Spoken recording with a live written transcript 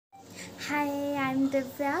Hi, I'm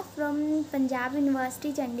Divya from Punjab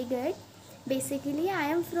University, Chandigarh. Basically, I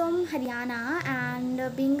am from Haryana,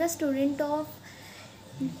 and being a student of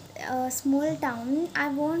a small town, I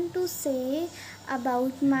want to say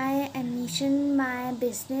about my ambition, my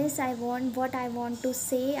business. I want what I want to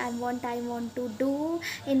say, and what I want to do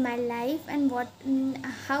in my life, and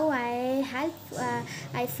how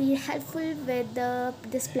I feel helpful with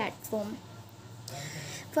this platform.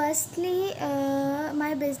 Firstly,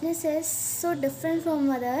 my business is so different from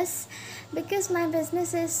others because my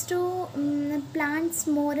business is to plant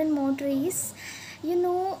more and more trees.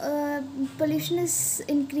 Pollution is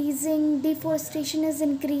increasing, deforestation is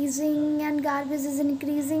increasing, and garbage is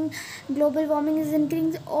increasing, global warming is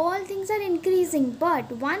increasing. All things are increasing, but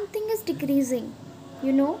one thing is decreasing.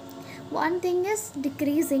 You know, one thing is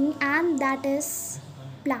decreasing, and that is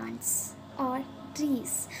plants or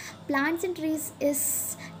trees. Plants and trees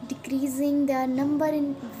is decreasing, their number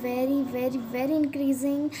in very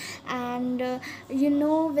increasing. And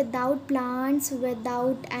without plants,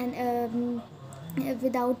 without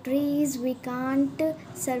trees, we can't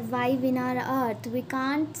survive in our earth, we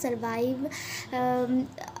can't survive.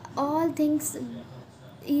 All things,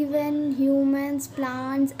 even humans,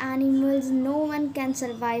 plants, animals, no one can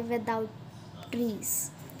survive without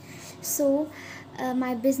trees. So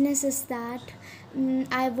my business is that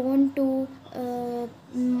I want to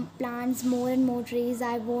plant more and more trees.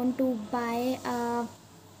 I want to buy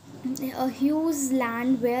a huge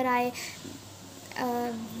land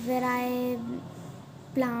uh, where I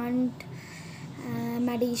plant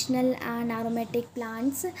medicinal and aromatic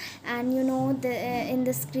plants. And in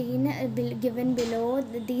the screen given below,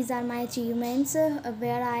 these are my achievements,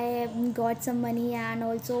 where I got some money and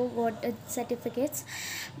also got certificates.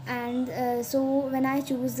 And so when I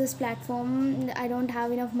choose this platform, I don't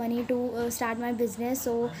have enough money to start my business.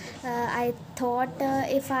 So I thought,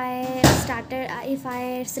 if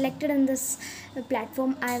I selected on this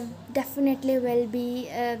platform, I definitely will be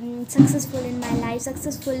successful in my life,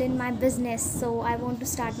 successful in my business. So I want to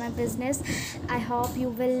start my business. I hope you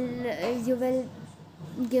will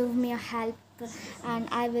give me a help, and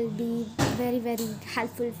I will be very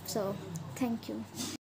helpful. So thank you.